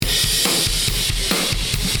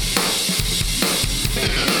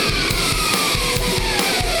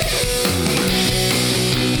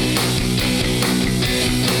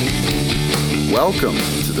Welcome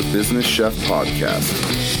to the Business Chef Podcast,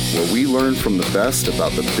 where we learn from the best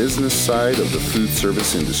about the business side of the food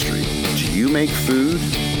service industry. Do you make food?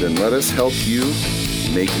 Then let us help you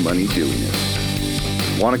make money doing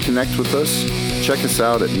it. Want to connect with us? Check us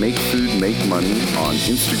out at Make Food, Make Money on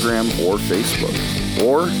Instagram or Facebook,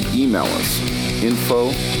 or email us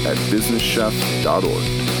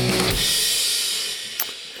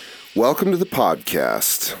info@businesschef.org. Welcome to the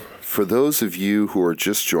podcast. For those of you who are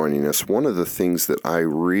just joining us, one of the things that I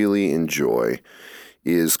really enjoy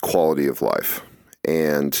is quality of life.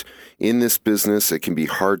 And in this business, it can be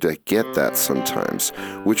hard to get that sometimes,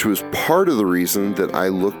 which was part of the reason that I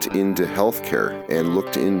looked into healthcare and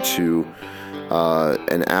looked into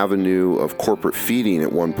an avenue of corporate feeding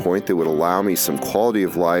at one point that would allow me some quality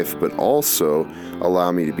of life, but also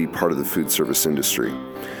allow me to be part of the food service industry.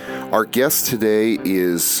 Our guest today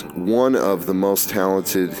is one of the most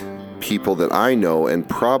talented people that I know, and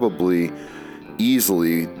probably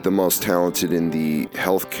easily the most talented in the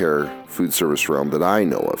healthcare food service realm that I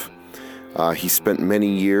know of. He spent many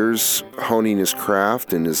years honing his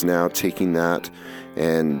craft and is now taking that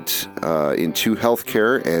and into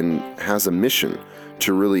healthcare and has a mission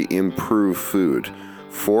to really improve food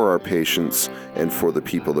for our patients and for the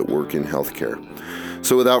people that work in healthcare.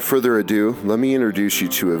 So without further ado, let me introduce you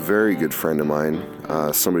to a very good friend of mine,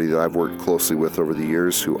 somebody that I've worked closely with over the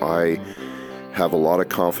years, who I have a lot of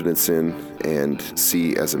confidence in and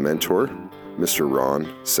see as a mentor, Mr. Ron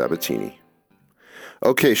Sabatini.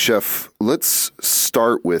 Okay, Chef, let's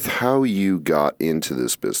start with how you got into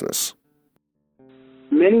this business.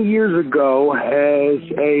 Many years ago, as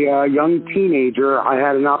a young teenager, I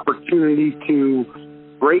had an opportunity to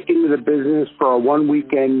break into the business for a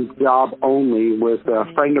one-weekend job only with a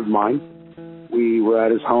friend of mine. We were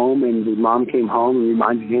at his home, and his mom came home and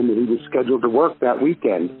reminded him that he was scheduled to work that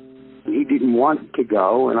weekend. He didn't want to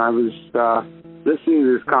go, and I was listening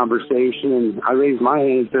to this conversation, and I raised my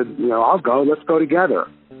hand and said, I'll go, let's go together.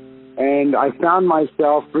 And I found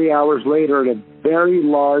myself 3 hours later at a very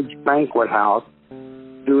large banquet house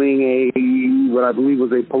doing what I believe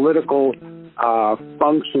was a political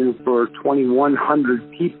function for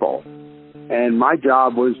 2,100 people. And my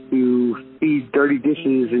job was to feed dirty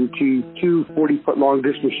dishes into two 40-foot-long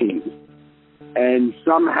dish machines. And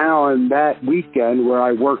somehow in that weekend, where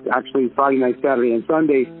I worked actually Friday night, Saturday, and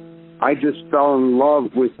Sunday, I just fell in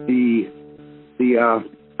love with the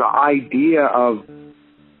idea of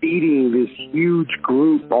feeding this huge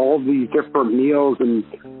group all these different meals and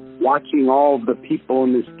watching all of the people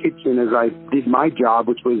in this kitchen as I did my job,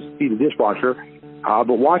 which was feed the dishwasher.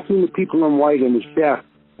 But watching the people in white and the chef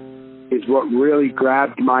is what really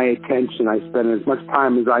grabbed my attention. I spent as much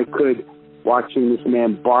time as I could watching this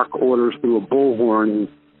man bark orders through a bullhorn and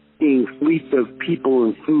seeing fleets of people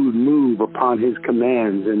and food move upon his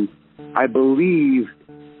commands. And I believe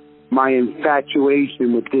my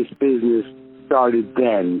infatuation with this business started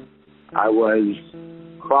then. I was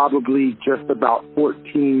probably just about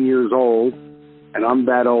 14 years old, and I'm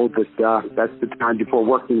that old that that's the time before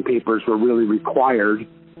working papers were really required.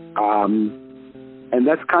 And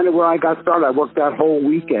that's kind of where I got started. I worked that whole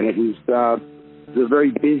weekend. It was a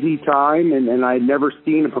very busy time, and I'd never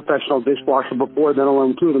seen a professional dishwasher before, then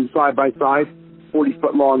alone two of them side by side,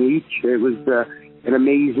 40-foot long each. It was an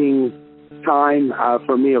amazing time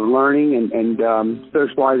for me of learning and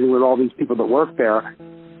socializing with all these people that work there.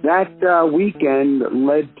 That weekend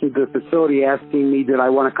led to the facility asking me, did I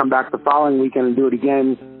want to come back the following weekend and do it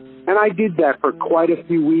again? And I did that for quite a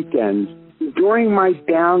few weekends. During my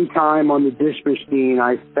downtime on the dish machine,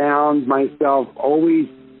 I found myself always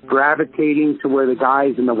gravitating to where the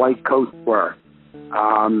guys in the white coats were.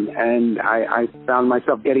 And I found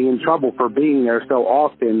myself getting in trouble for being there so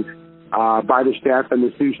often by the chef and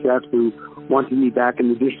the sous chefs who wanted me back in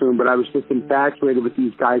the dish room, but I was just infatuated with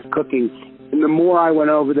these guys cooking. And the more I went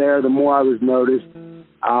over there, the more I was noticed.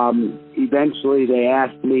 Eventually, they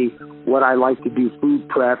asked me what I like to do food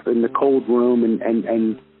prep in the cold room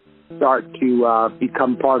and start to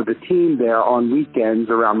become part of the team there on weekends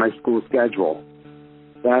around my school schedule.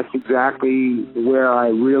 That's exactly where I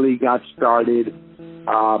really got started.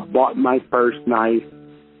 Bought my first knife,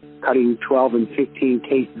 cutting 12 and 15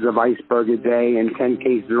 cases of iceberg a day and 10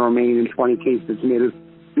 cases of romaine and 20 cases of tomatoes,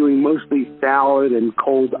 doing mostly salad and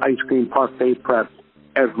cold ice cream parfait preps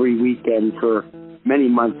every weekend for many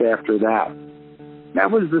months after that.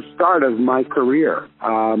 That was the start of my career.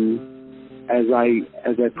 As I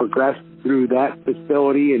progressed through that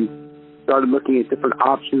facility and started looking at different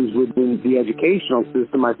options within the educational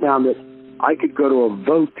system, I found that I could go to a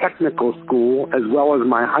VO technical school as well as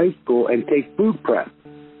my high school and take food prep.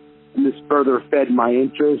 And this further fed my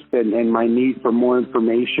interest and my need for more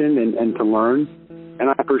information and to learn. And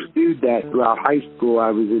I pursued that throughout high school. I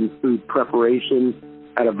was in food preparation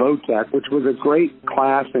at a VOTEC, which was a great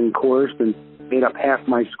class and course, and made up half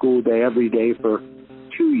my school day every day for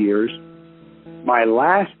 2 years. My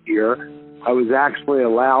last year, I was actually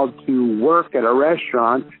allowed to work at a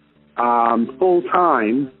restaurant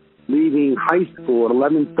full-time, leaving high school at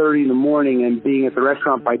 11:30 in the morning and being at the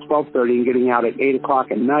restaurant by 12:30 and getting out at 8 o'clock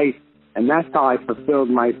at night. And that's how I fulfilled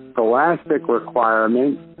my scholastic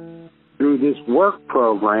requirement through this work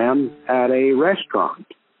program at a restaurant.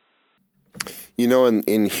 You know,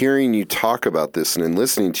 in hearing you talk about this and in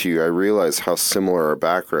listening to you, I realized how similar our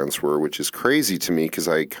backgrounds were, which is crazy to me because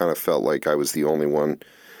I kind of felt like I was the only one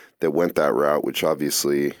that went that route, which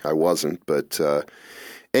obviously I wasn't. But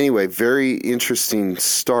anyway, very interesting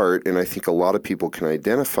start, and I think a lot of people can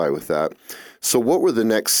identify with that. So what were the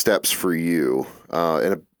next steps for you,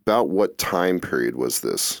 and about what time period was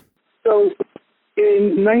this? So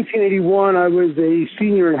in 1981, I was a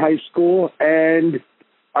senior in high school and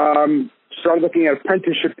started looking at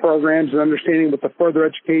apprenticeship programs and understanding what the further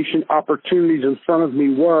education opportunities in front of me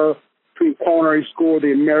were between culinary school,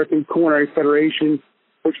 the American Culinary Federation,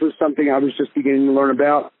 which was something I was just beginning to learn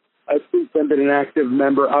about. I've since then been an active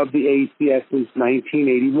member of the ACF since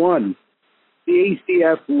 1981. The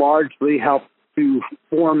ACF largely helped to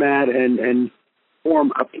format and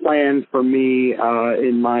form a plan for me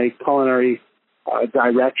in my culinary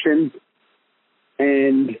direction.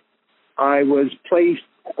 And I was placed,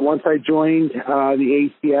 once I joined the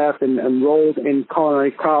ACF and enrolled in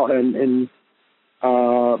culinary college in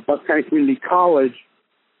Bucks County Community College,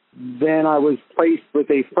 then I was placed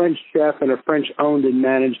with a French chef in a French-owned and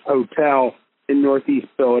managed hotel in Northeast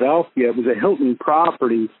Philadelphia. It was a Hilton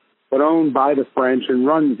property, but owned by the French and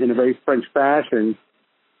run in a very French fashion.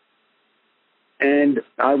 And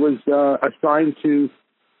I was assigned to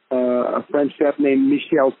a French chef named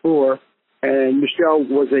Michel Four, and Michel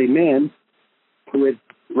was a man who had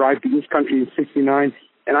arrived in this country in '69,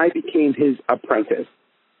 and I became his apprentice.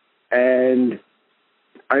 And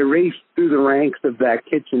I raced through the ranks of that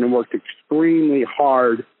kitchen and worked extremely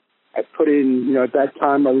hard. I put in, at that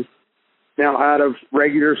time I was now out of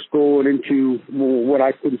regular school and into what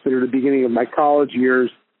I consider the beginning of my college years,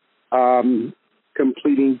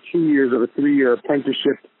 completing 2 years of a 3-year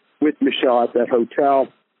apprenticeship with Michel at that hotel.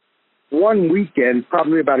 One weekend,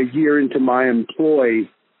 probably about a year into my employ,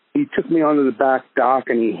 he took me onto the back dock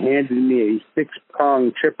and he handed me a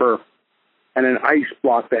 6-prong chipper and an ice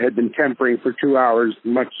block that had been tempering for 2 hours.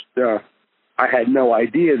 I had no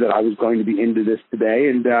idea that I was going to be into this today.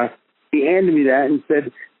 And he handed me that and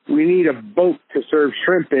said, "We need a boat to serve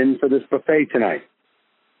shrimp in for this buffet tonight."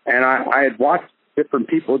 And I had watched different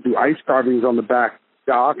people do ice carvings on the back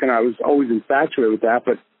dock, and I was always infatuated with that,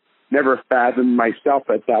 but never fathomed myself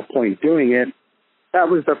at that point doing it. That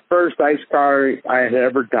was the first ice carving I had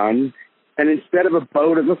ever done. And instead of a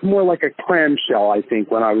boat, it looked more like a clamshell, I think,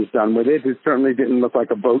 when I was done with it. It certainly didn't look like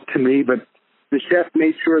a boat to me, but the chef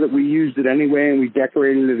made sure that we used it anyway, and we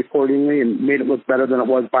decorated it accordingly and made it look better than it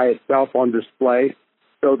was by itself on display,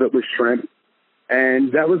 filled it with shrimp.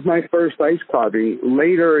 And that was my first ice carving.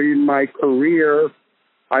 Later in my career,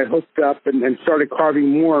 I hooked up and started carving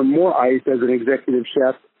more and more ice as an executive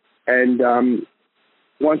chef. And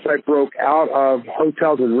once I broke out of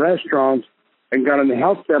hotels and restaurants and got into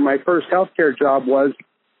healthcare, my first healthcare job was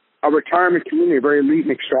a retirement community, a very elite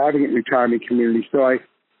and extravagant retirement community. So I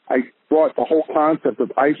brought the whole concept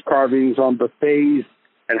of ice carvings on buffets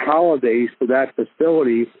and holidays to that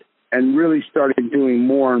facility and really started doing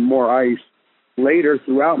more and more ice. Later,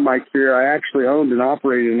 throughout my career, I actually owned and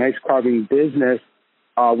operated an ice carving business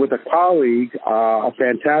with a colleague, a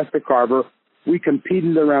fantastic carver. We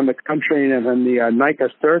competed around the country and in the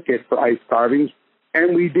NICA circuit for ice carvings,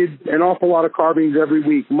 and we did an awful lot of carvings every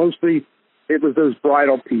week. Mostly it was those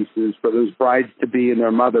bridal pieces for those brides-to-be and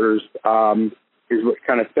their mothers is what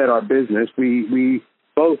kind of fed our business. We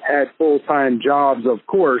both had full-time jobs, of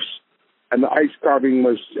course, and the ice carving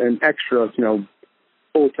was an extra,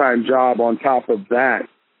 full-time job on top of that.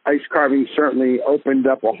 Ice carving certainly opened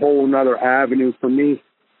up a whole nother avenue for me.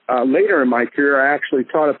 Later in my career, I actually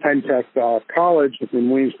taught at Penn Tech College in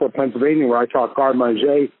Williamsport, Pennsylvania, where I taught garde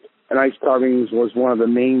manger, and ice carvings was one of the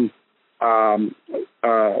main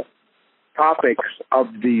topics of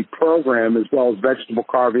the program, as well as vegetable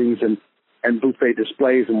carvings and buffet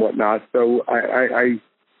displays and whatnot. So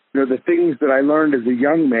the things that I learned as a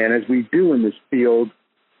young man, as we do in this field,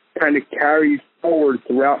 kind of carried forward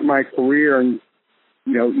throughout my career and,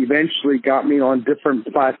 eventually got me on different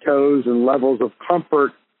plateaus and levels of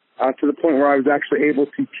comfort to the point where I was actually able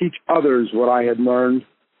to teach others what I had learned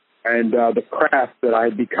and the craft that I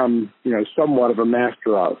had become, somewhat of a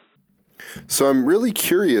master of. So I'm really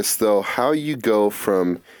curious, though, how you go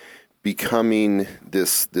from becoming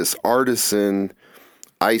this artisan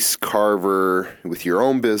ice carver with your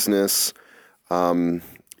own business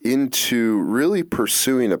into really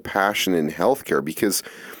pursuing a passion in healthcare, because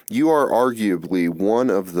you are arguably one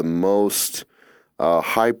of the most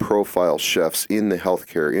high-profile chefs in the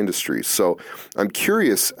healthcare industry. So I'm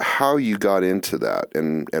curious how you got into that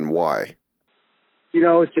and why. You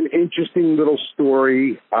know, it's an interesting little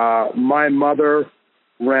story. My mother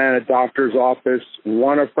ran a doctor's office.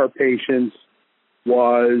 One of her patients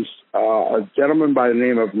was a gentleman by the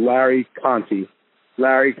name of Larry Conte.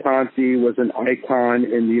 Larry Conte was an icon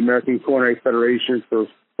in the American Culinary Federation for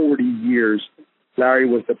 40 years. Larry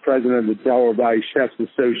was the president of the Delaware Valley Chefs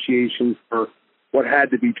Association for what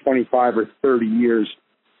had to be 25 or 30 years.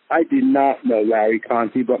 I did not know Larry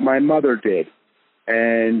Conte, but my mother did.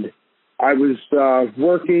 And I was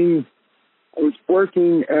working at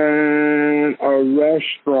a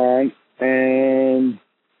restaurant, and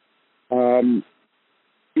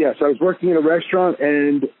I was working in a restaurant,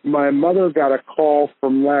 and my mother got a call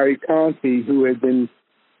from Larry Conte, who had been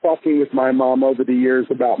talking with my mom over the years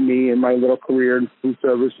about me and my little career in food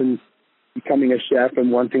service and becoming a chef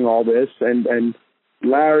and wanting all this. And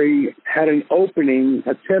Larry had an opening,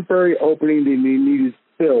 a temporary opening that he needed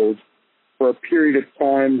filled for a period of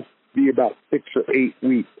time, be about 6 or 8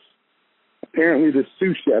 weeks. Apparently the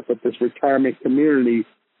sous chef at this retirement community,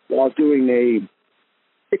 while doing a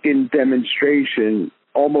chicken demonstration,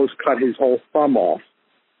 almost cut his whole thumb off.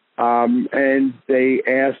 And they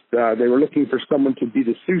asked, they were looking for someone to be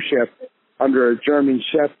the sous chef under a German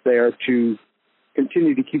chef there to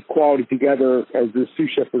continue to keep quality together, as the sous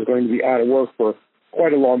chef was going to be out of work for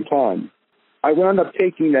quite a long time. I wound up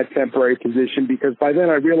taking that temporary position because by then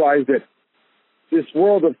I realized that this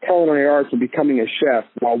world of culinary arts and becoming a chef,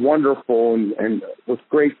 while wonderful and with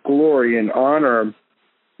great glory and honor,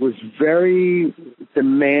 was very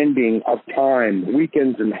demanding of time.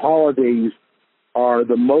 Weekends and holidays are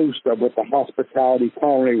the most of what the hospitality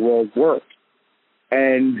culinary world works.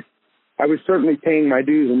 And I was certainly paying my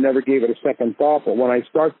dues and never gave it a second thought. But when I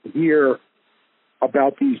start to hear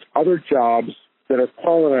about these other jobs that are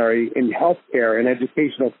culinary in healthcare and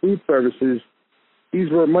educational food services, these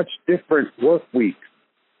were much different work weeks.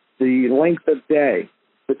 The length of day,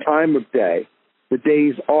 the time of day, the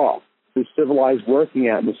days off, the civilized working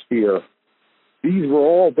atmosphere. These were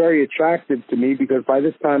all very attractive to me because by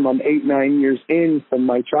this time I'm 8, 9 years in from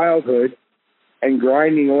my childhood and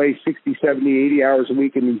grinding away 60, 70, 80 hours a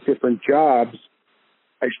week in these different jobs.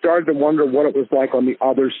 I started to wonder what it was like on the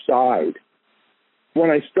other side. When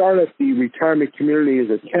I started at the retirement community as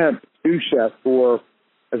a temp sous chef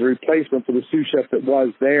as a replacement for the sous chef that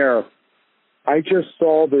was there, I just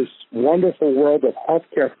saw this wonderful world of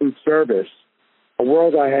healthcare food service, a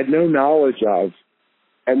world I had no knowledge of,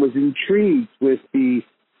 and was intrigued with the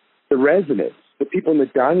residents, the people in the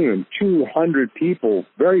dining room, 200 people,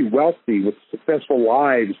 very wealthy with successful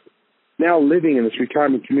lives, now living in this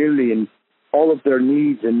retirement community, and all of their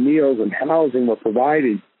needs and meals and housing were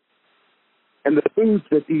provided. And the foods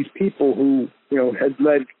that these people who, had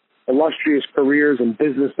led illustrious careers and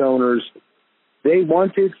business owners, they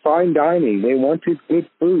wanted fine dining. They wanted good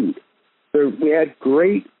food. So we had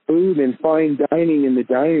great food and fine dining in the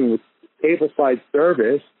dining room with tableside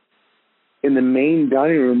service in the main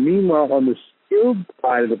dining room. Meanwhile, on the skilled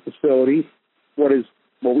side of the facility, what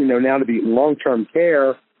we know now to be long-term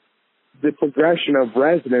care, the progression of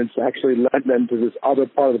residents actually led them to this other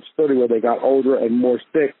part of the facility where they got older and more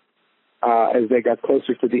sick as they got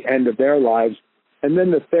closer to the end of their lives. And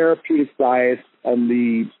then the therapeutic diets and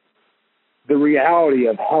the reality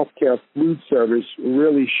of healthcare food service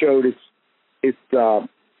really showed its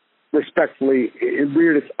respectfully, it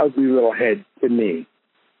reared its ugly little head to me,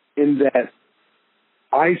 in that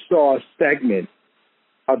I saw a segment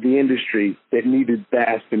of the industry that needed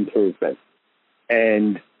vast improvement.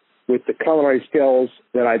 And with the culinary skills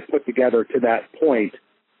that I put together to that point,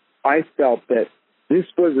 I felt that this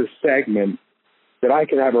was a segment that I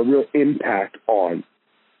could have a real impact on.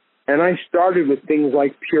 And I started with things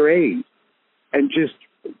like purees and just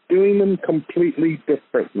doing them completely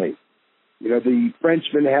differently. The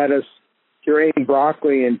Frenchman had us pureeing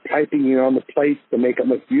broccoli and typing it on the plate to make it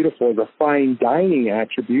look beautiful as a fine dining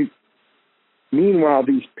attribute. Meanwhile,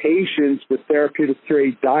 these patients with therapeutic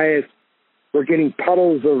puree diets were getting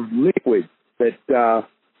puddles of liquid that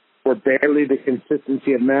were barely the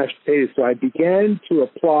consistency of mashed potatoes. So I began to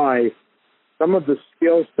apply some of the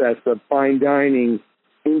skill sets of fine dining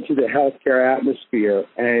into the healthcare atmosphere.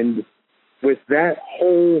 And with that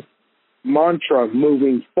whole mantra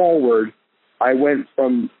moving forward, I went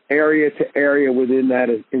from area to area within that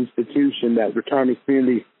institution, that retirement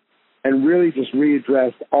community, and really just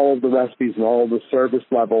readdressed all of the recipes and all of the service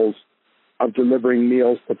levels of delivering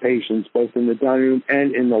meals to patients, both in the dining room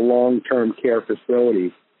and in the long-term care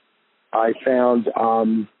facility. I found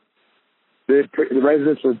the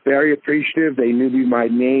residents were very appreciative. They knew me by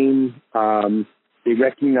name. They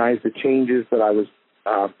recognized the changes that I was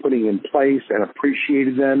putting in place and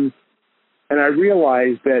appreciated them. And I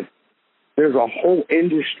realized that there's a whole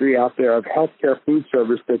industry out there of healthcare food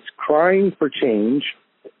service that's crying for change,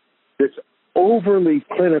 that's overly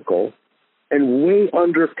clinical and way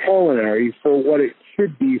under culinary for what it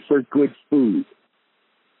should be for good food.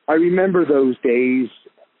 I remember those days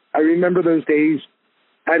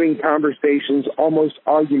having conversations, almost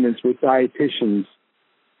arguments with dietitians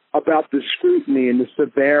about the scrutiny and the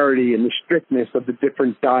severity and the strictness of the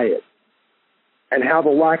different diets, and how the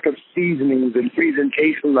lack of seasonings and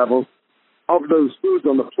presentation levels of those foods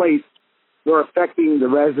on the plates were affecting the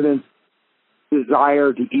residents'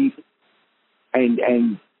 desire to eat and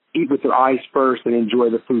eat with their eyes first and enjoy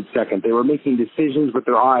the food second. They were making decisions with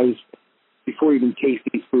their eyes before even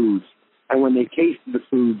tasting foods. And when they tasted the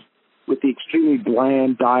foods with the extremely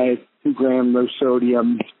bland diet, 2 gram low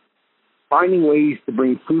sodium, finding ways to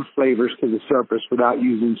bring food flavors to the surface without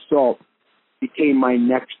using salt became my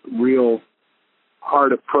next real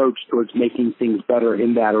hard approach towards making things better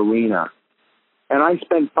in that arena. And I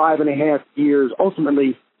spent 5.5 years.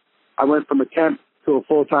 Ultimately, I went from a temp to a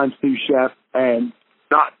full-time sous chef, and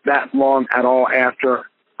not that long at all after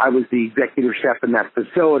I was the executive chef in that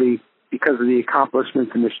facility because of the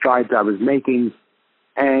accomplishments and the strides I was making.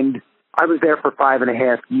 And I was there for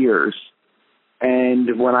 5.5 years.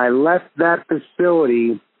 And when I left that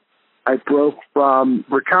facility, I broke from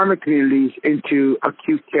retirement communities into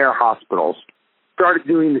acute care hospitals. Started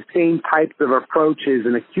doing the same types of approaches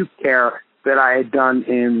in acute care that I had done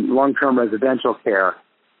in long-term residential care.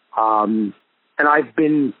 And I've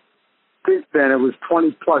been, since then, it was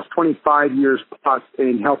 25 years plus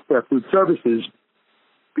in healthcare food services,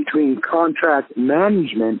 between contract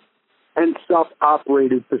management and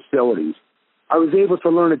self-operated facilities. I was able to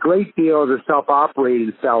learn a great deal as a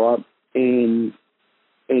self-operated fellow in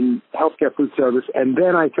healthcare food service, and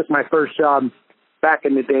then I took my first job back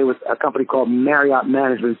in the day with a company called Marriott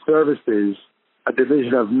Management Services, a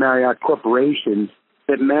division of Marriott Corporation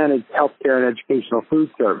that managed healthcare and educational food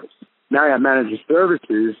service. Marriott Management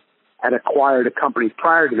Services had acquired a company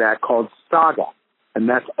prior to that called Saga, and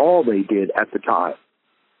that's all they did at the time.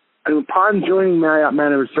 And upon joining Marriott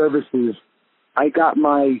Management Services, I got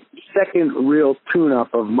my second real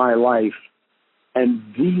tune-up of my life, and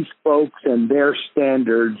these folks and their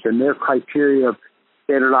standards and their criteria of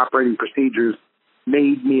standard operating procedures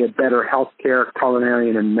made me a better healthcare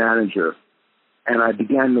culinarian and manager. And I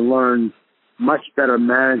began to learn much better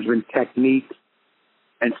management techniques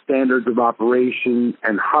and standards of operation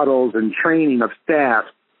and huddles and training of staff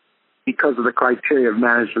because of the criteria of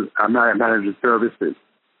Marriott Management Services.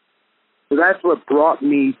 So that's what brought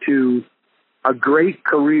me to a great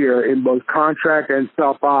career in both contract and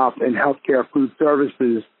self-op in healthcare food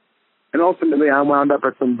services. And ultimately, I wound up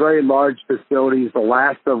at some very large facilities, the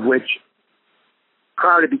last of which,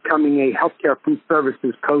 prior to becoming a healthcare food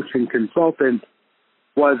services coach and consultant,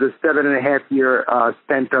 was a 7.5-year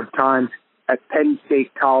stint of time at Penn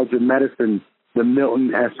State College of Medicine, the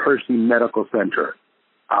Milton S. Hershey Medical Center.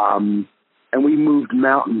 And we moved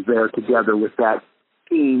mountains there together with that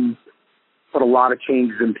team, put a lot of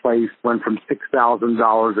changes in place, went from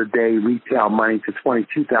 $6,000 a day retail money to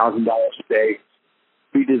 $22,000 a day,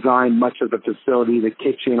 redesigned much of the facility, the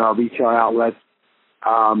kitchen, our retail outlets.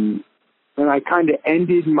 And I kind of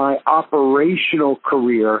ended my operational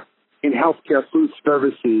career in healthcare food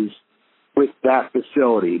services with that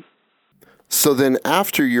facility. So then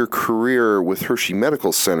after your career with Hershey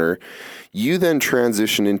Medical Center, you then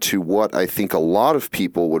transition into what I think a lot of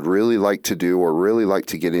people would really like to do or really like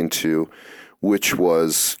to get into, which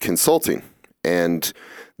was consulting. And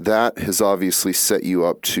that has obviously set you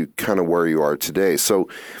up to kind of where you are today. So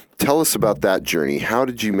tell us about that journey. How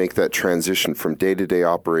did you make that transition from day-to-day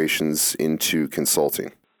operations into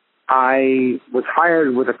consulting? I was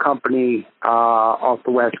hired with a company off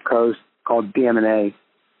the West Coast called DM&A,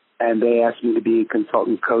 and they asked me to be a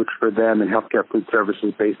consultant coach for them in healthcare food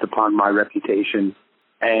services based upon my reputation.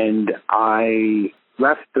 And I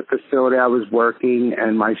left the facility I was working,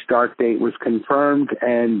 and my start date was confirmed.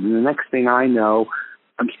 And the next thing I know,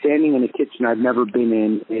 I'm standing in a kitchen I've never been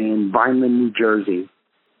in Vineland, New Jersey.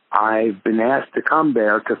 I've been asked to come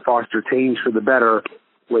there to foster change for the better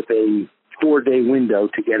with a 4-day window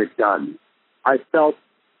to get it done. I felt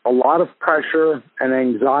a lot of pressure and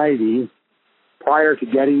anxiety prior to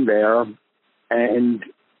getting there and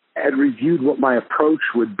had reviewed what my approach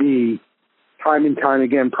would be time and time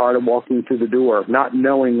again prior to walking through the door, not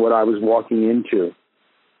knowing what I was walking into.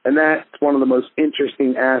 And that's one of the most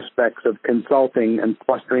interesting aspects of consulting and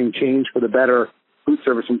fostering change for the better food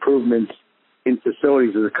service improvements in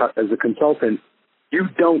facilities as a consultant. You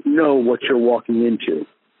don't know what you're walking into,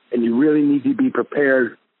 and you really need to be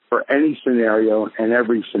prepared for any scenario and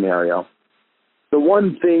every scenario. The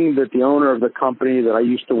one thing that the owner of the company that I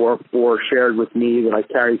used to work for shared with me that I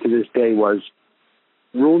carry to this day was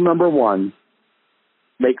rule number one: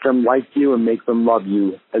 make them like you and make them love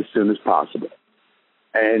you as soon as possible.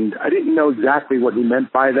 And I didn't know exactly what he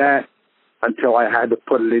meant by that until I had to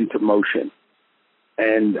put it into motion.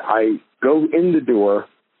 And I go in the door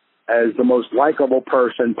as the most likable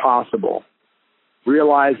person possible,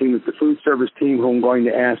 realizing that the food service team who I'm going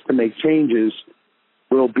to ask to make changes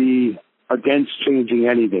will be against changing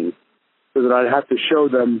anything, so that I'd have to show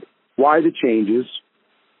them why the changes,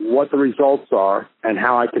 what the results are, and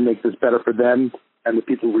how I can make this better for them and the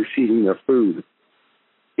people receiving their food.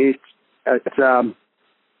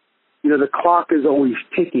 The clock is always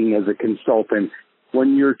ticking as a consultant.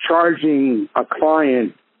 When you're charging a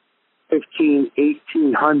client $1,500,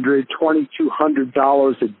 $1,800,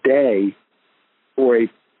 $2,200 a day for a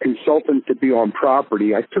consultant to be on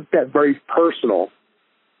property, I took that very personal,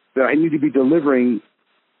 that I need to be delivering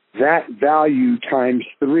that value times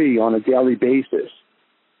 3 on a daily basis.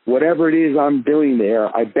 Whatever it is I'm doing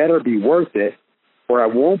there, I better be worth it, or I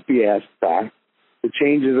won't be asked back. The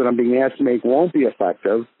changes that I'm being asked to make won't be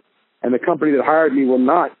effective, and the company that hired me will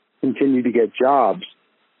not continue to get jobs.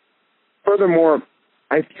 Furthermore,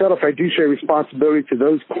 I felt if I do share responsibility to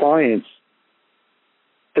those clients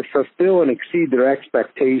to fulfill and exceed their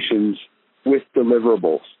expectations with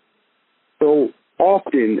deliverables. So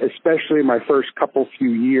often, especially in my first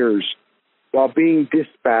few years, while being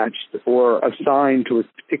dispatched or assigned to a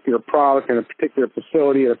particular product in a particular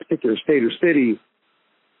facility in a particular state or city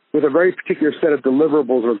with a very particular set of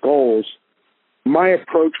deliverables or goals, my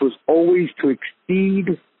approach was always to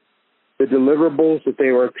exceed the deliverables that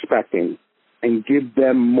they were expecting and give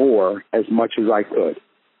them more as much as I could.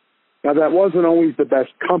 Now, that wasn't always the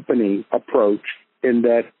best company approach in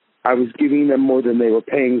that I was giving them more than they were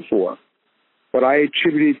paying for, but I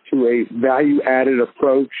attributed to a value-added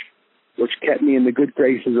approach which kept me in the good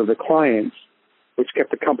graces of the clients, which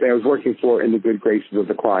kept the company I was working for in the good graces of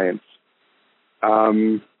the clients.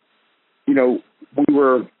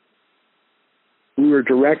 We were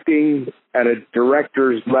directing at a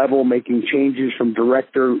director's level, making changes from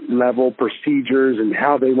director level procedures and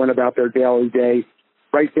how they went about their daily day,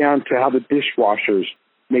 right down to how the dishwashers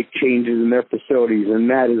make changes in their facilities. And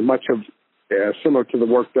that is much of similar to the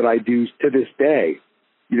work that I do to this day.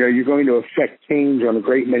 You're going to affect change on a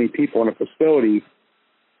great many people in a facility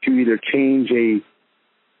to either change the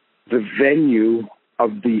venue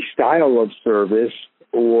of the style of service,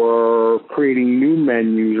 or creating new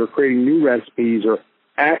menus, or creating new recipes, or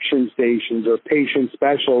action stations, or patient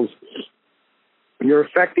specials. You're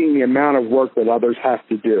affecting the amount of work that others have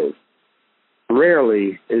to do.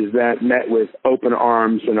 Rarely is that met with open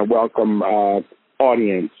arms and a welcome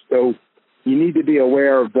audience. So you need to be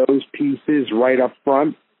aware of those pieces right up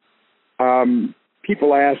front. When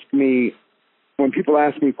people ask me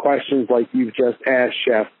questions like you've just asked,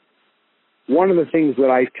 Chef, one of the things that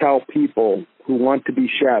I tell people who want to be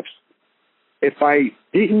chefs, if I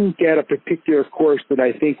didn't get a particular course that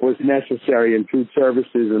I think was necessary in food services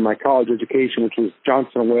in my college education, which was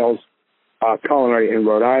Johnson & Wales Culinary in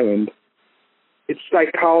Rhode Island, it's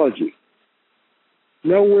psychology.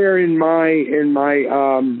 Nowhere in my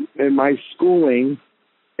schooling,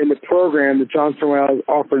 in the program that Johnson & Wales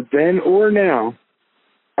offered then or now,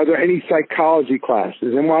 are there any psychology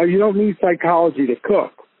classes. And while you don't need psychology to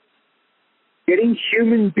cook, getting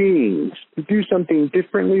human beings to do something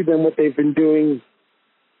differently than what they've been doing,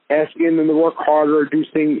 asking them to work harder or do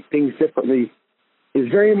things differently, is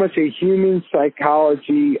very much a human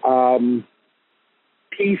psychology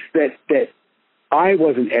piece that I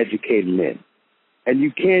wasn't educated in. And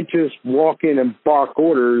you can't just walk in and bark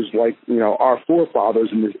orders like, our forefathers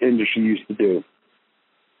in this industry used to do.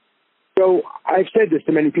 So I've said this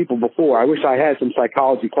to many people before. I wish I had some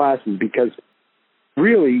psychology classes, because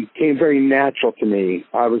really came very natural to me.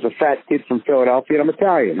 I was a fat kid from Philadelphia, and I'm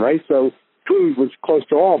Italian, right? So food was close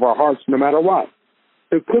to all of our hearts no matter what.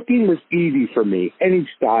 So cooking was easy for me, any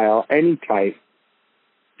style, any type.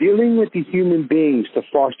 Dealing with the human beings to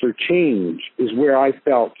foster change is where I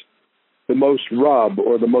felt the most rub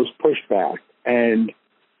or the most pushback. And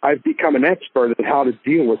I've become an expert at how to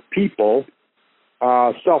deal with people,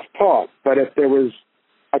 self-taught. But if there was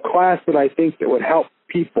a class that I think that would help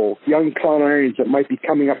people, young culinarians that might be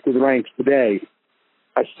coming up through the ranks today,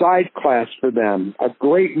 a side class for them, a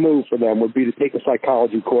great move for them would be to take a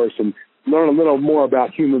psychology course and learn a little more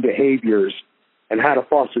about human behaviors and how to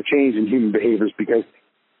foster change in human behaviors, because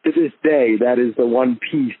to this day, that is the one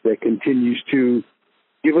piece that continues to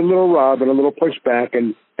give a little rub and a little pushback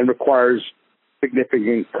and requires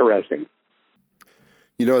significant caressing.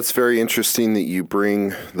 You know, it's very interesting that you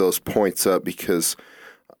bring those points up, because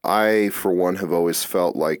I, for one, have always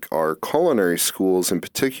felt like our culinary schools in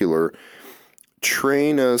particular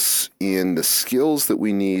train us in the skills that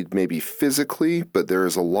we need, maybe physically, but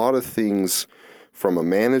there's a lot of things from a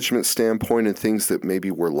management standpoint and things that maybe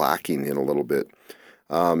we're lacking in a little bit.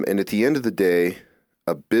 And at the end of the day,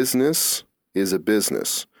 a business is a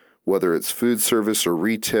business, whether it's food service or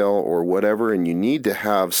retail or whatever, and you need to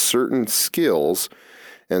have certain skills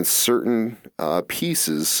and certain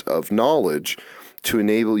pieces of knowledge to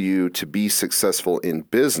enable you to be successful in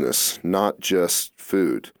business, not just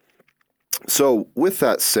food. So with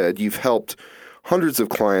that said, you've helped hundreds of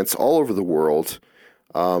clients all over the world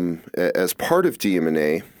as part of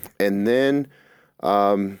DM&A, and then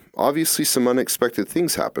obviously some unexpected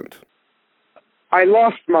things happened. I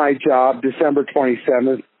lost my job December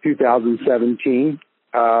 27th, 2017.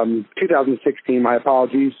 2016, my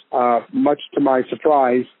apologies, much to my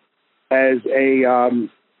surprise, as a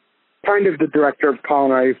kind of the director of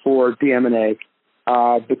culinary for DM&A.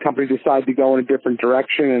 The company decided to go in a different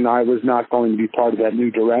direction, and I was not going to be part of that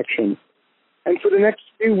new direction. And for the next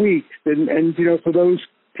few weeks, and you know, for those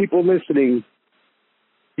people listening,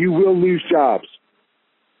 you will lose jobs.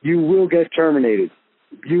 You will get terminated.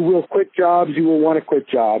 You will quit jobs. You will want to quit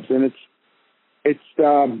jobs, and it's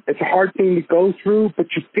a hard thing to go through, but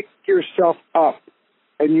you pick yourself up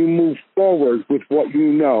and you move forward with what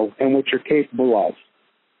you know and what you're capable of.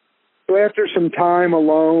 So after some time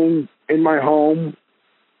alone in my home,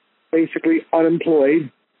 basically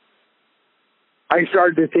unemployed, I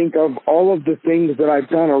started to think of all of the things that I've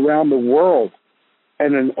done around the world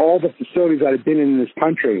and in all the facilities that I've been in this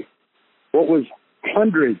country. What was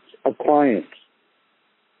hundreds of clients,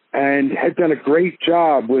 and had done a great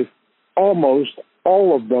job with almost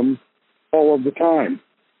all of them all of the time.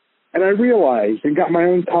 And I realized and got my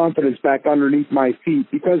own confidence back underneath my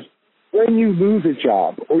feet, because when you lose a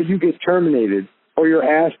job or you get terminated or you're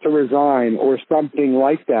asked to resign or something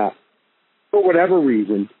like that, for whatever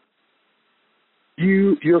reason,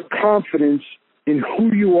 your confidence in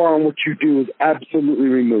who you are and what you do is absolutely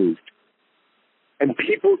removed. And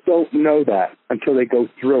people don't know that until they go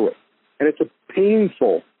through it. And it's a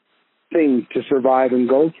painful thing to survive and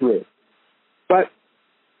go through. But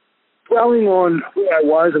dwelling on who I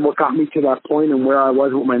was and what got me to that point and where I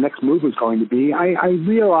was and what my next move was going to be, I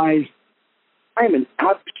realized I'm an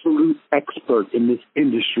absolute expert in this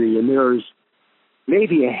industry, and there's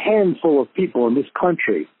maybe a handful of people in this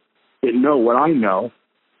country that know what I know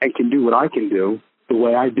and can do what I can do the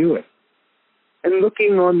way I do it. And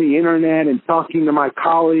looking on the internet and talking to my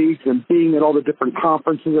colleagues and being at all the different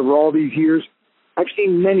conferences over all these years, I've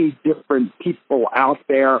seen many different people out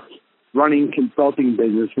there running consulting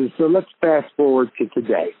businesses. So let's fast forward to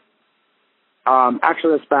today.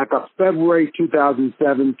 Actually, let's back up. February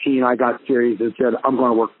 2017, I got serious and said, I'm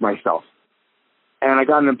going to work for myself. And I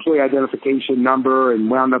got an employee identification number and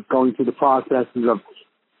wound up going through the processes of,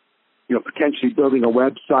 potentially building a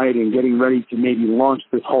website and getting ready to maybe launch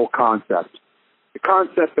this whole concept. The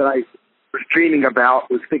concept that I was dreaming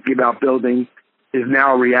about, was thinking about building, is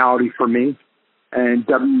now a reality for me. And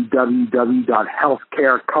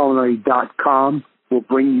www.healthcareculinary.com will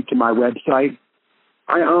bring you to my website.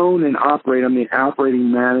 I own and operate, I'm the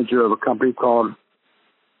operating manager of a company called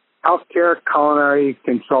Healthcare Culinary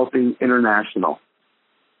Consulting International.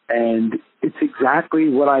 And it's exactly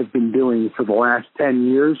what I've been doing for the last 10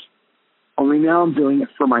 years, only now I'm doing it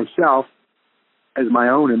for myself as my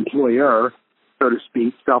own employer, so to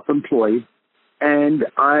speak, self-employed. And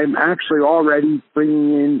I'm actually already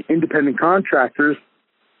bringing in independent contractors.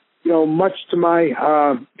 Much to my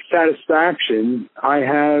satisfaction, I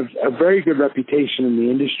have a very good reputation in the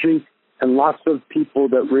industry and lots of people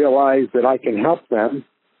that realize that I can help them.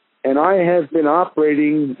 And I have been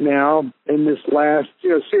operating now in this last,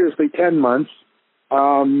 seriously 10 months,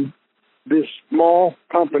 this small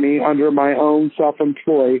company under my own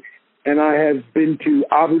self-employed. And I have been to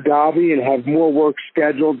Abu Dhabi and have more work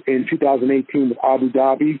scheduled in 2018 with Abu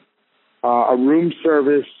Dhabi. A room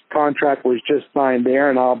service contract was just signed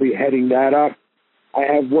there, and I'll be heading that up. I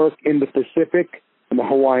have work in the Pacific and the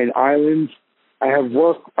Hawaiian Islands. I have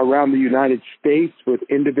work around the United States with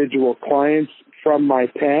individual clients from my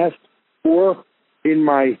past or in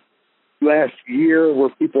my last year where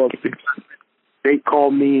people have, they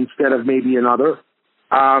called me instead of maybe another.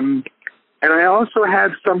 And I also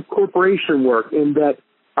have some corporation work in that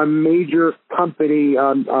a major company,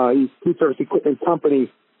 food service equipment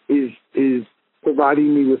company, is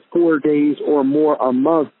providing me with 4 days or more a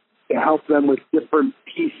month to help them with different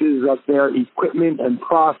pieces of their equipment and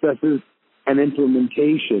processes and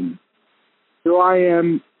implementation. So I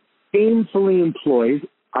am gainfully employed.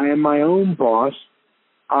 I am my own boss.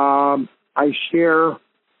 I share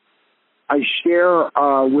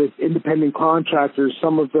with independent contractors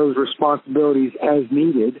some of those responsibilities as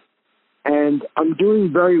needed, and I'm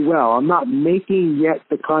doing very well. I'm not making yet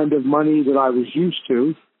the kind of money that I was used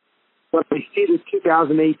to, but I see that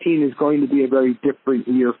 2018 is going to be a very different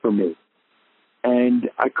year for me. And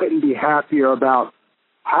I couldn't be happier about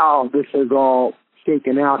how this has all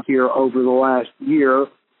shaken out here over the last year.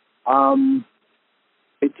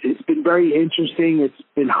 It's been very interesting. It's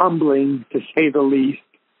been humbling, to say the least.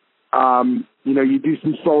 You do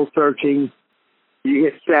some soul searching, you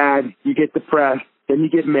get sad, you get depressed, then you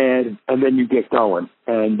get mad, and then you get going.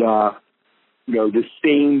 And, the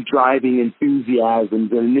same driving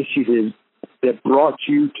enthusiasms and initiatives that brought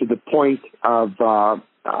you to the point of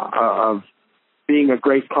being a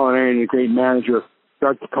great culinarian and a great manager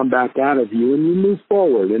start to come back out of you, and you move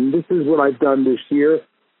forward. And this is what I've done this year. It's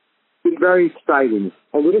been very exciting,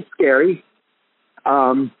 a little scary.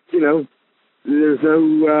 There's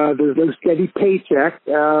no steady paycheck.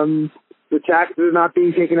 The taxes are not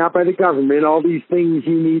being taken out by the government. All these things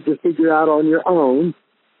you need to figure out on your own.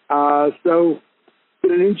 So it's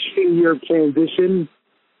been an interesting year of transition.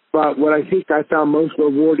 But what I think I found most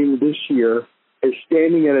rewarding this year is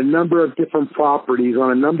standing at a number of different properties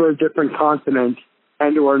on a number of different continents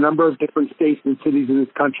and or a number of different states and cities in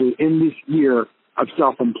this country in this year of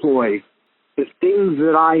self-employed. The things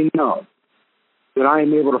that I know that I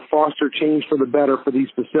am able to foster change for the better for these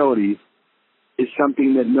facilities is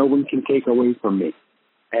something that no one can take away from me.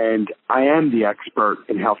 And I am the expert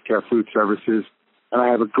in healthcare food services, and I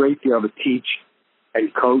have a great deal to teach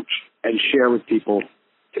and coach and share with people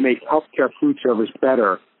to make healthcare food service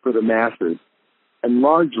better for the masses. And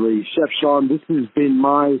largely, Chef Sean, this has been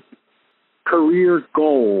my career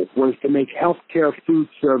goal, was to make healthcare food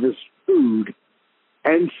service food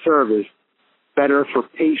and service better for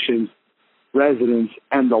patients, residents,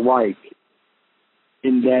 and the like,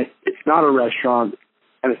 in that it's not a restaurant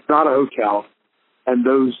and it's not a hotel, and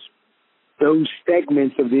those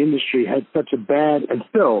segments of the industry had such a bad, and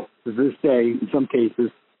still to this day in some cases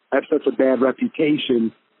have such a bad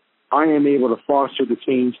reputation. I am able to foster the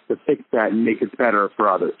change to fix that and make it better for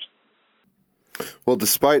others. Well,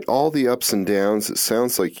 despite all the ups and downs, it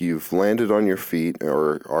sounds like you've landed on your feet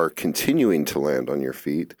or are continuing to land on your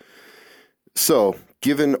feet. So,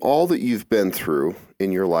 given all that you've been through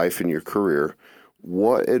in your life and your career,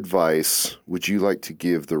 what advice would you like to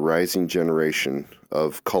give the rising generation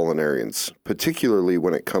of culinarians, particularly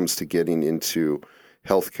when it comes to getting into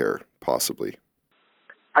healthcare, possibly?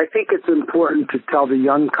 I think it's important to tell the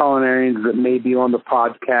young culinarians that may be on the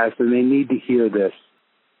podcast, and they need to hear this.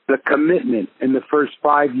 The commitment in the first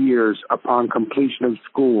 5 years upon completion of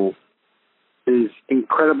school is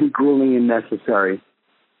incredibly grueling and necessary.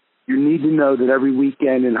 You need to know that every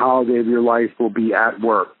weekend and holiday of your life will be at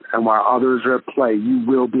work. And while others are at play, you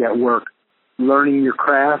will be at work learning your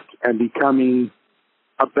craft and becoming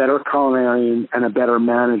a better culinarian and a better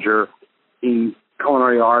manager in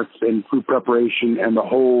culinary arts and food preparation and the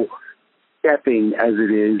whole stepping, as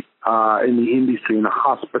it is, in the industry, in the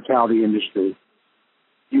hospitality industry.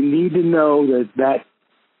 You need to know that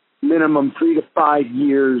minimum 3 to 5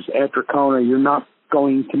 years after culinary, you're not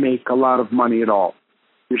going to make a lot of money at all.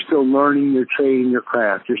 You're still learning your trade and your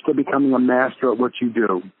craft. You're still becoming a master at what you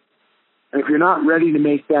do. And if you're not ready to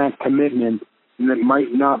make that commitment, then it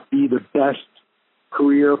might not be the best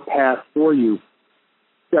career path for you.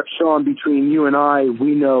 Chef Sean, between you and I,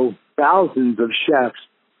 we know thousands of chefs,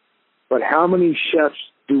 but how many chefs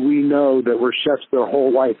do we know that were chefs their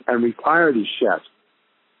whole life and retired as chefs?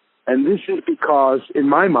 And this is because, in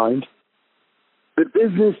my mind, the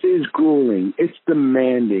business is grueling. It's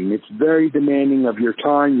demanding. It's very demanding of your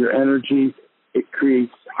time, your energy. It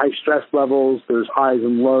creates high stress levels. There's highs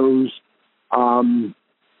and lows.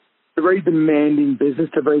 It's a very demanding business,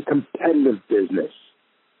 a very competitive business.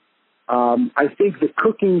 I think the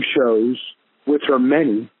cooking shows, which are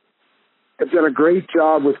many, have done a great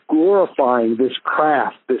job with glorifying this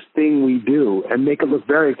craft, this thing we do, and make it look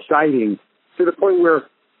very exciting to the point where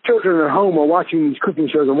children at home are watching these cooking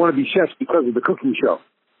shows and want to be chefs because of the cooking show.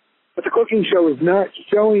 But the cooking show is not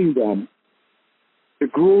showing them the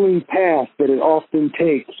grueling path that it often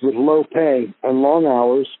takes with low pay and long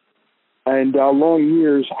hours and long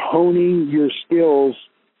years honing your skills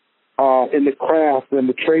in the craft and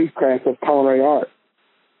the trade craft of culinary art.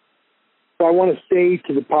 So I want to say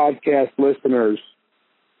to the podcast listeners,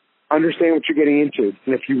 understand what you're getting into.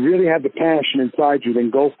 And if you really have the passion inside you, then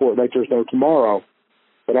go for it like there's no tomorrow.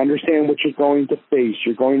 But understand what you're going to face.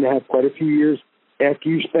 You're going to have quite a few years after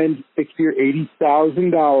you spend $60,000 or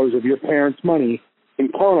 $80,000 of your parents' money in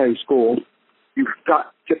culinary school. You've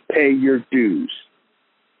got to pay your dues.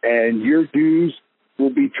 And your dues will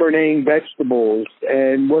be turning vegetables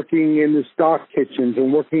and working in the stock kitchens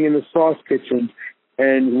and working in the sauce kitchens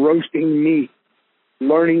and roasting meat,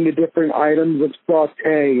 learning the different items of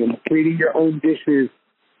sauté and creating your own dishes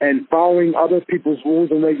and following other people's rules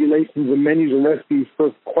and regulations and menus and recipes for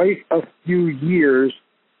quite a few years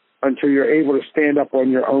until you're able to stand up on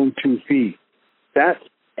your own 2 feet. That's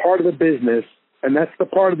part of the business, and that's the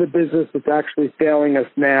part of the business that's actually failing us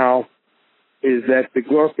now, is that the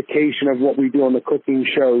glorification of what we do on the cooking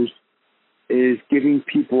shows is giving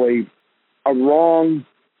people a wrong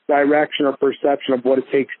direction or perception of what it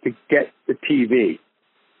takes to get to TV.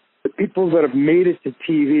 The people that have made it to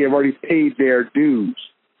TV have already paid their dues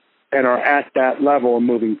and are at that level and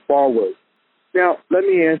moving forward. Now, let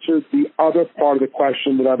me answer the other part of the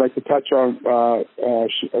question that I'd like to touch on,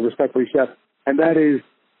 respectfully, Chef, and that is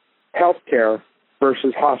healthcare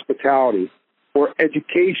versus hospitality, or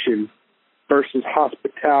education versus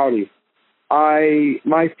hospitality.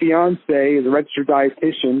 My fiance is a registered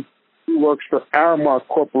dietitian. He works for Aramark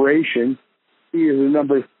Corporation. He is the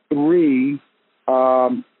number 3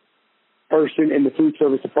 person in the food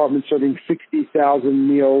service department, serving 60,000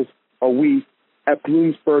 meals a week at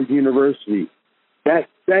Bloomsburg University. That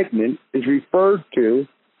segment is referred to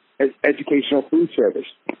as educational food service.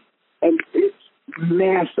 And it's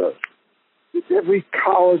massive. It's every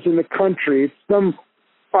college in the country. It's some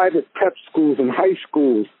private prep schools and high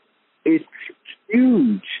schools. It's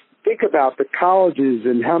huge. Think about the colleges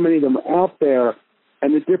and how many of them are out there,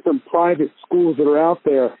 and the different private schools that are out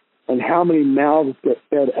there, and how many mouths get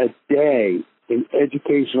fed a day in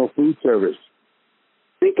educational food service.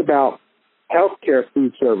 Think about healthcare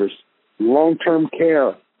food service, long-term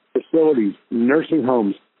care facilities, nursing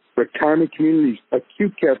homes, retirement communities,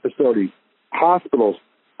 acute care facilities, hospitals,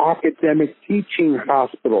 academic teaching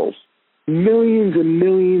hospitals. Millions and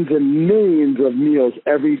millions and millions of meals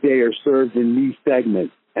every day are served in these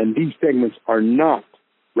segments, and these segments are not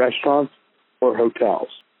restaurants or hotels.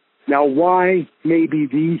 Now, why maybe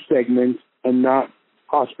these segments and not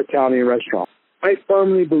hospitality and restaurants? I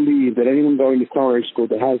firmly believe that anyone going to culinary school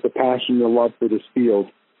that has the passion and the love for this field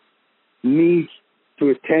needs to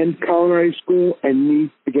attend culinary school and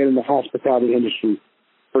needs to get in the hospitality industry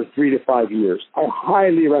for 3 to 5 years. I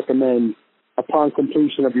highly recommend, upon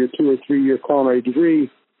completion of your 2 or 3 year culinary degree,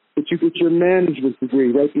 that you get your management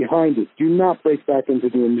degree right behind it. Do not break back into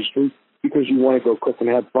the industry because you want to go cook and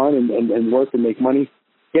have fun and work and make money.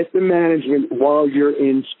 Get the management while you're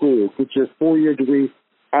in school. Get your 4-year degree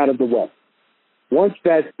out of the way. Once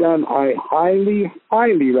that's done, I highly,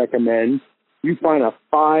 highly recommend you find a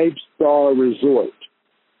 5-star resort,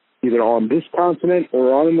 either on this continent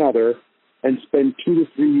or on another, and spend 2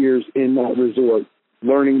 to 3 years in that resort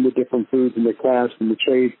learning the different foods and the crafts and the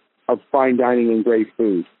trade of fine dining and great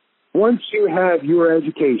food. Once you have your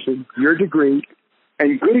education, your degree,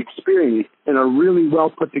 and good experience in a really well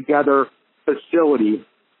put together facility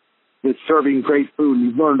that's serving great food, and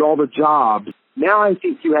you've learned all the jobs, now I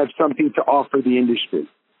think you have something to offer the industry.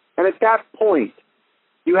 And at that point,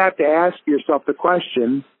 you have to ask yourself the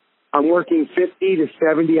question, I'm working 50 to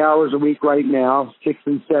 70 hours a week right now, 6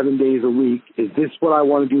 and 7 days a week. Is this what I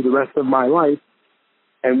want to do the rest of my life?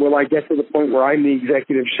 And will I get to the point where I'm the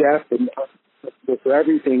executive chef and for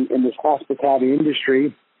everything in this hospitality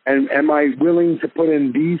industry? And am I willing to put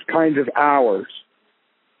in these kinds of hours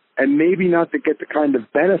and maybe not to get the kind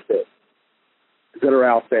of benefit that are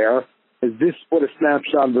out there? Is this what a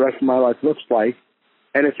snapshot of the rest of my life looks like?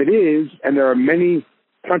 And if it is, and there are many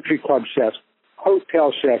country club chefs,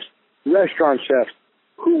 hotel chefs, restaurant chefs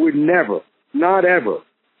who would never, not ever,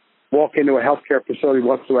 walk into a healthcare facility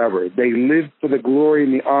whatsoever. They live for the glory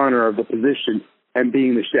and the honor of the position and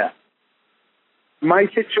being the chef. My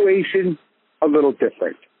situation, a little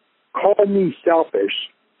different. Call me selfish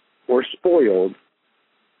or spoiled,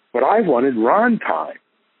 but I wanted run time.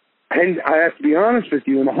 And I have to be honest with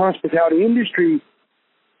you, in the hospitality industry,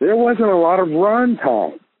 there wasn't a lot of run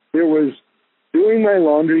time. There was doing my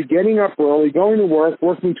laundry, getting up early, going to work,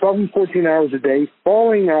 working 12 and 14 hours a day,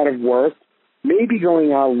 falling out of work, maybe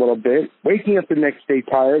going out a little bit, waking up the next day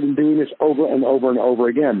tired, and doing this over and over and over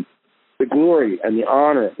again. The glory and the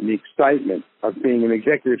honor and the excitement of being an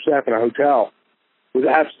executive chef in a hotel was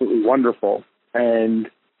absolutely wonderful and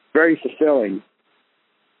very fulfilling.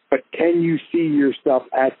 But can you see yourself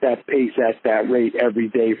at that pace, at that rate every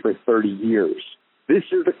day for 30 years? This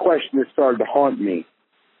is the question that started to haunt me.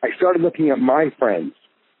 I started looking at my friends,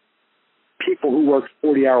 people who worked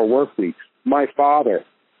 40-hour work weeks. My father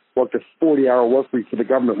worked a 40-hour work week for the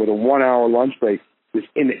government with a 1-hour lunch break. Was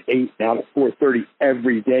in at 8, out at 4:30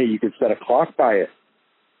 every day. You could set a clock by it.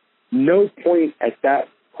 No point at that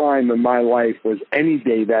time in my life was any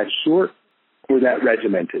day that short or that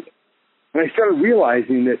regimented. And I started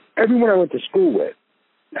realizing that everyone I went to school with,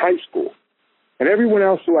 in high school, and everyone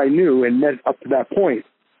else who I knew and met up to that point,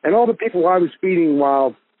 and all the people I was feeding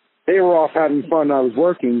while they were off having fun and I was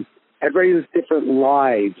working, had very different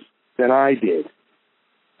lives than I did.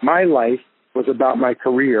 My life was about my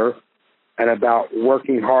career and about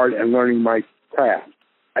working hard and learning my craft.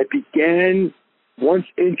 I began, once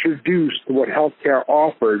introduced to what healthcare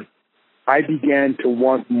offered, I began to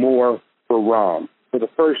want more for Ram. For the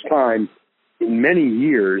first time in many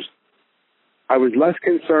years, I was less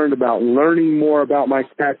concerned about learning more about my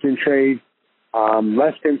craft and trade,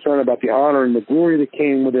 less concerned about the honor and the glory that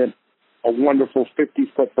came with it, a wonderful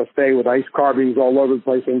 50-foot buffet with ice carvings all over the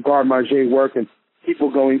place and garde manger work and people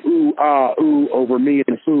going ooh, ah, ooh over me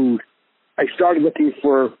and food. I started looking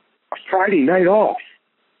for a Friday night off,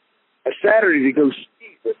 a Saturday to go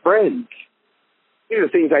ski with friends. These are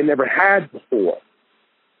things I never had before.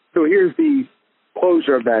 So here's the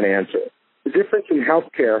closure of that answer. The difference in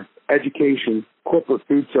healthcare, education, corporate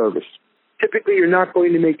food service. Typically, you're not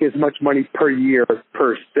going to make as much money per year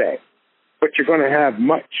per se, but you're going to have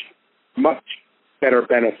much better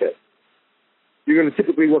benefit. You're going to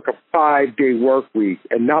typically work a 5-day work week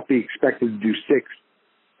and not be expected to do 6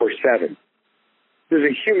 or 7. There's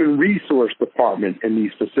a human resource department in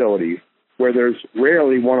these facilities where there's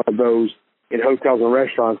rarely one of those in hotels and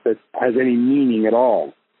restaurants that has any meaning at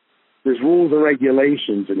all. There's rules and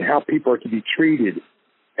regulations and how people are to be treated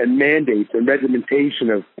and mandates and regimentation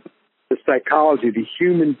of the psychology, the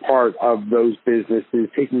human part of those businesses,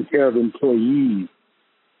 taking care of employees,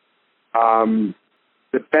 the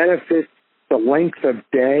benefits, the length of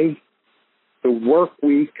day, the work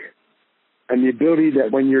week, and the ability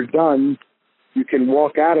that when you're done, you can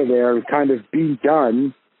walk out of there and kind of be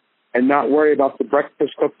done and not worry about the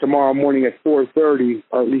breakfast cook tomorrow morning at 4:30,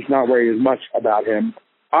 or at least not worry as much about him.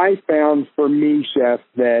 I found for me, Chef,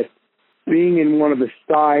 that being in one of the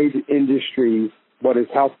side industries, what is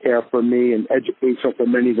healthcare for me and educational for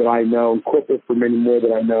many that I know and corporate for many more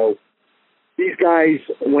that I know, these guys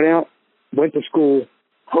went to school,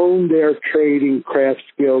 honed their trade and craft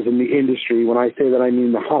skills in the industry. When I say that, I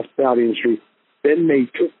mean the hospitality industry. Then they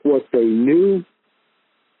took what they knew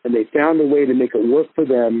and they found a way to make it work for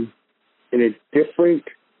them in a different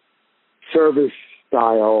service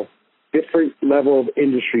style, different level of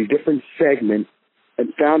industry, different segment,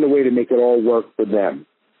 and found a way to make it all work for them.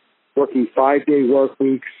 Working 5-day work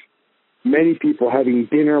weeks, many people having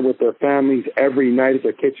dinner with their families every night at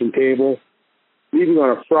their kitchen table, leaving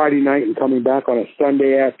on a Friday night and coming back on a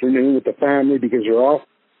Sunday afternoon with the family because you're off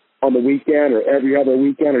on the weekend or every other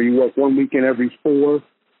weekend, or you work one weekend every 4.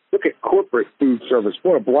 Look at corporate food service.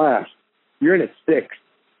 What a blast. You're in at 6.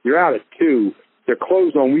 You're out at 2. They're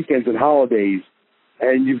closed on weekends and holidays,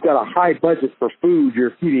 and you've got a high budget for food.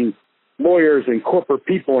 You're feeding lawyers and corporate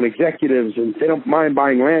people and executives, and they don't mind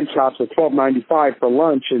buying lamb chops at $12.95 for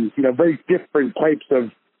lunch, and very different types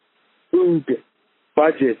of food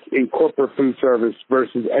budgets in corporate food service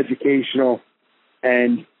versus educational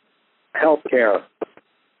and healthcare.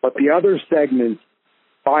 But the other segments,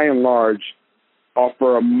 by and large,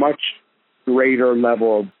 offer a much greater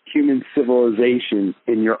level of human civilization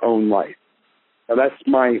in your own life. Now, that's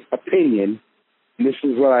my opinion, and this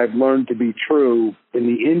is what I've learned to be true in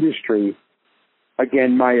the industry.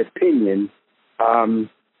 Again, my opinion,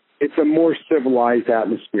 it's a more civilized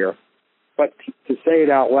atmosphere. But to say it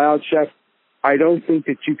out loud, Chef, I don't think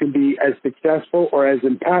that you can be as successful or as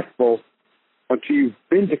impactful until you've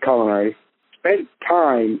been to culinary, spent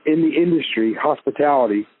time in the industry,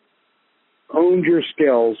 hospitality, honed your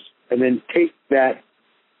skills, and then take that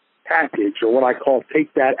package, or what I call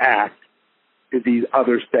take that act, to these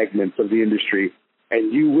other segments of the industry,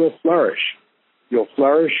 and you will flourish. You'll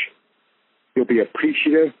flourish. You'll be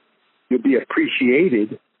appreciative. You'll be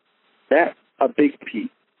appreciated. That's a big piece.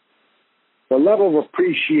 The level of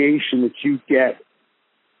appreciation that you get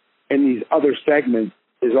in these other segments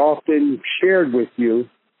is often shared with you,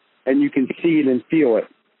 and you can see it and feel it.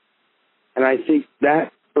 And I think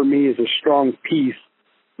that, for me, is a strong piece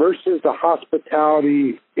versus the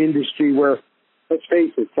hospitality industry where, let's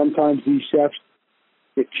face it, sometimes these chefs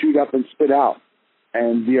get chewed up and spit out.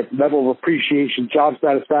 and the level of appreciation, job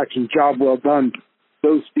satisfaction, job well done,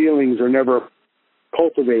 those feelings are never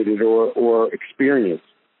cultivated or experienced.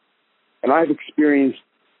 And I've experienced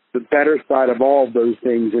the better side of all of those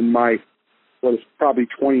things in my, what is probably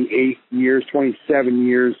 28 years, 27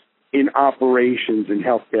 years in operations in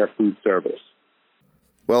healthcare food service.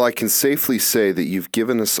 Well, I can safely say that you've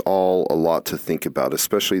given us all a lot to think about,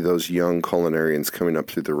 especially those young culinarians coming up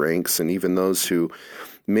through the ranks and even those who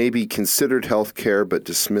maybe considered healthcare but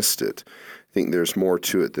dismissed it. I think there's more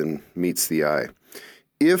to it than meets the eye.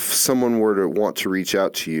 If someone were to want to reach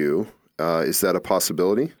out to you, is that a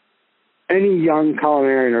possibility? Any young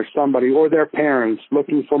culinarian or somebody or their parents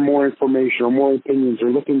looking for more information or more opinions or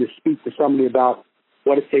looking to speak to somebody about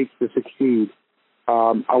what it takes to succeed,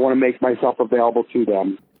 I want to make myself available to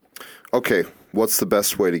them. Okay, what's the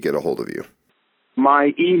best way to get a hold of you?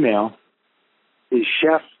 My email is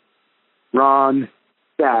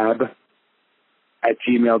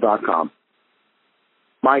chefronsab@gmail.com.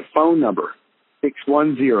 My phone number,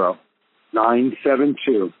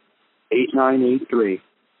 610-972-8983.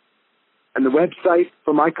 And the website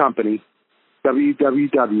for my company,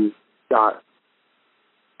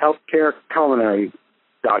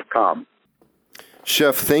 www.healthcareculinary.com.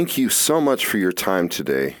 Chef, thank you so much for your time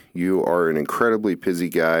today. You are an incredibly busy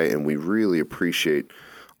guy, and we really appreciate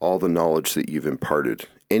all the knowledge that you've imparted.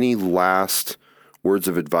 Any last words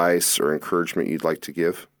of advice or encouragement you'd like to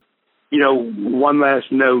give? One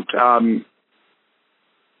last note.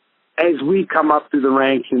 As we come up through the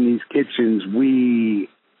ranks in these kitchens, we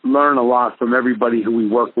learn a lot from everybody who we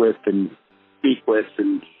work with and speak with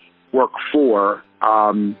and work for.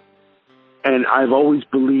 And I've always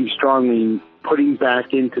believed strongly in putting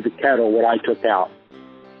back into the kettle what I took out.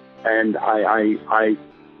 And I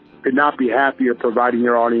could not be happier providing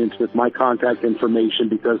your audience with my contact information,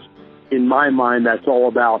 because in my mind, that's all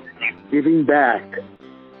about giving back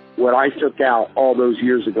what I took out all those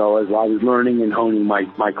years ago as I was learning and honing my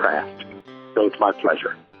craft. So it's my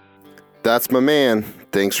pleasure. That's my man.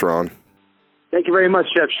 Thanks, Ron. Thank you very much,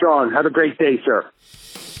 Chef Sean. Have a great day, sir.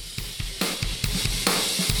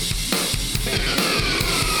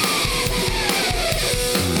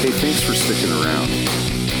 Hey, thanks for sticking around.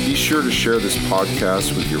 Be sure to share this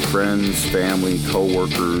podcast with your friends, family,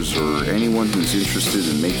 coworkers, or anyone who's interested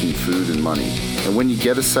in making food and money. And when you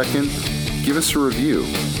get a second, give us a review.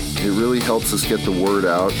 It really helps us get the word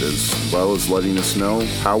out, as well as letting us know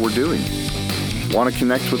how we're doing. Want to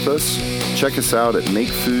connect with us? Check us out at Make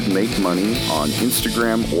Food Make Money on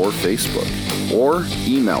Instagram or Facebook. Or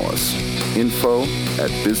email us,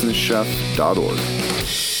 info@businesschef.org.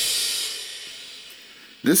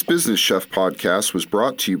 This Business Chef podcast was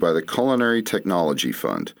brought to you by the Culinary Technology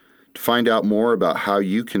Fund. To find out more about how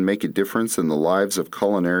you can make a difference in the lives of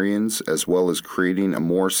culinarians, as well as creating a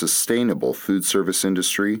more sustainable food service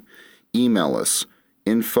industry, email us,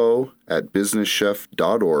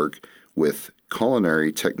 info@businesschef.org with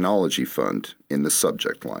Culinary Technology Fund in the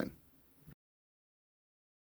subject line.